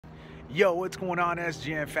Yo, what's going on,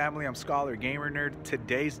 SGN family? I'm Scholar Gamer Nerd.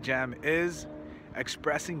 Today's gem is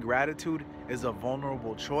expressing gratitude is a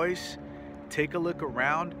vulnerable choice. Take a look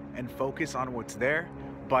around and focus on what's there,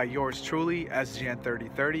 by yours truly,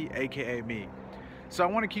 SGN3030, aka me. So I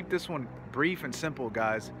want to keep this one brief and simple,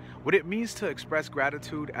 guys. What it means to express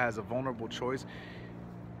gratitude as a vulnerable choice,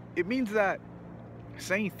 it means that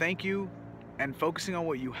saying thank you and focusing on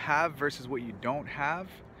what you have versus what you don't have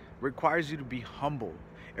requires you to be humble.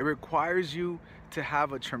 It requires you to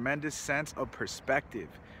have a tremendous sense of perspective,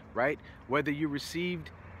 right? Whether you received,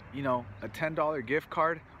 a $10 gift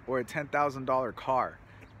card or a $10,000 car,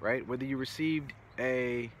 right? Whether you received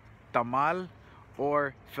a tamal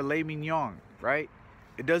or filet mignon, right?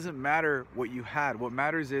 It doesn't matter what you had. What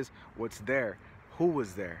matters is what's there, who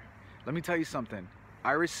was there. Let me tell you something.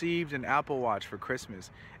 I received an Apple Watch for Christmas,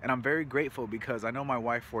 and I'm very grateful because I know my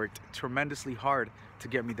wife worked tremendously hard to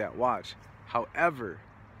get me that watch. However,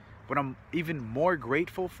 what I'm even more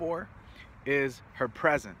grateful for is her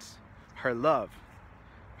presence, her love,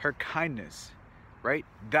 her kindness, right?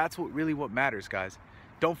 That's what matters, guys.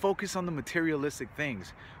 Don't focus on the materialistic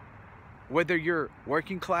things. Whether you're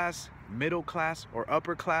working class, middle class, or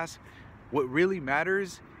upper class, what really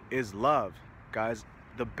matters is love, guys.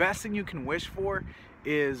 The best thing you can wish for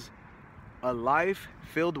is a life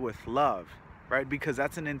filled with love, right? Because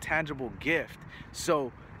that's an intangible gift.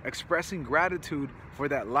 So expressing gratitude for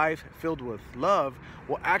that life filled with love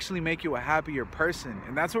will actually make you a happier person.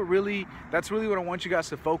 And that's really what I want you guys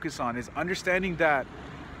to focus on, is understanding that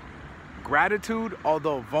gratitude,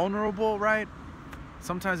 although vulnerable, right?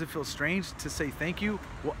 Sometimes it feels strange to say thank you,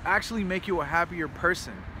 will actually make you a happier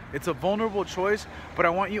person. It's a vulnerable choice, but I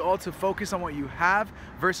want you all to focus on what you have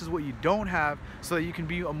versus what you don't have, so that you can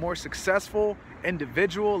be a more successful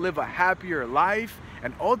individual, live a happier life,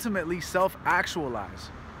 and ultimately self-actualize.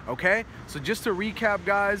 Okay? So just to recap,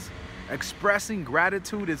 guys, expressing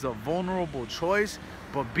gratitude is a vulnerable choice,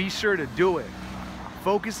 but be sure to do it.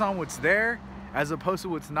 Focus on what's there as opposed to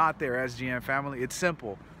what's not there, SGN family. It's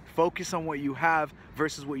simple. Focus on what you have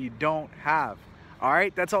versus what you don't have. All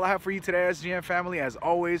right, that's all I have for you today, SGN family. As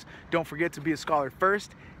always, don't forget to be a scholar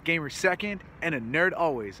first, gamer second, and a nerd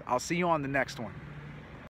always. I'll see you on the next one.